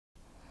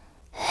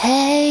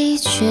Hey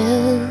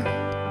Jude,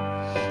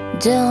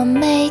 don't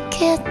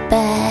make it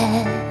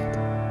bad.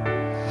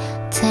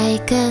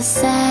 Take a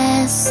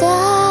sad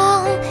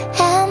song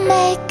and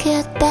make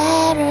it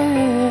better.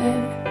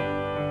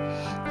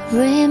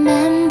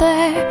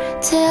 Remember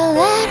to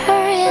let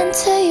her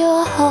into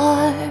your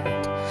heart,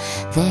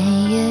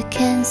 then you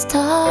can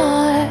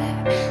start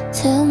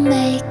to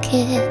make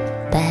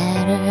it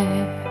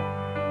better.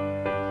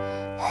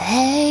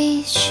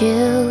 Hey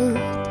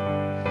Jude,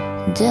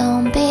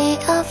 don't be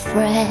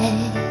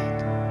afraid.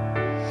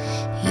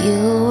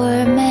 You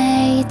were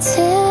made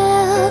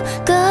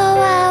to go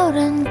out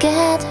and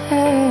get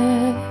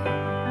her.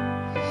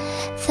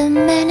 The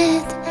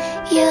minute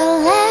you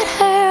let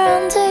her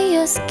under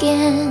your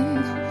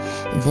skin,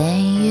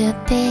 then you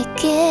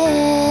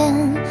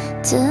begin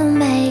to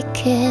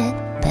make it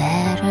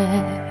better.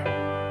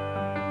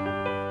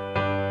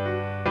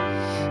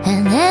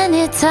 And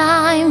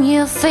anytime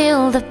you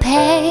feel the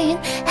pain,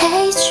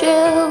 hey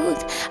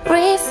Jude,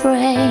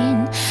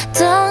 refrain.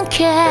 Don't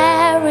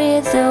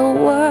carry the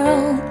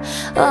world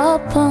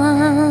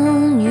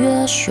upon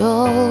your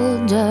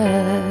shoulder.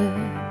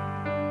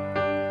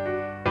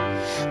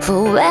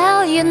 For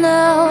well you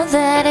know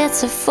that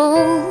it's a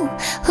fool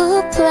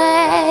who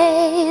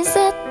plays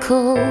it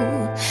cool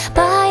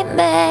by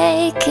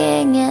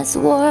making his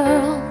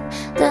world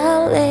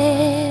a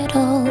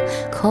little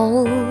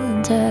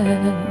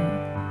colder.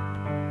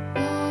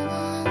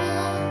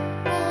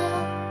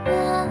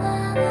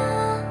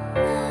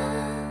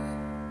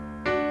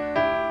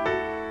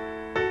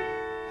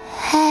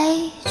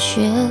 Hey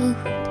Jude,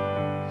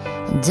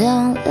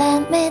 don't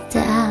let me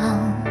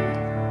down.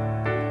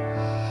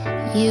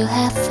 You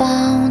have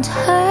found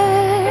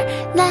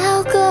her,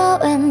 now go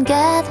and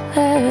get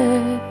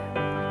her.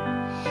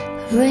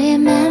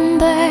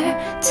 Remember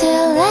to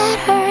let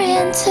her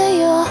into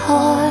your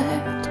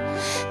heart,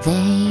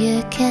 then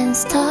you can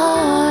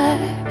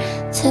start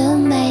to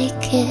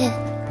make it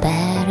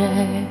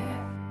better.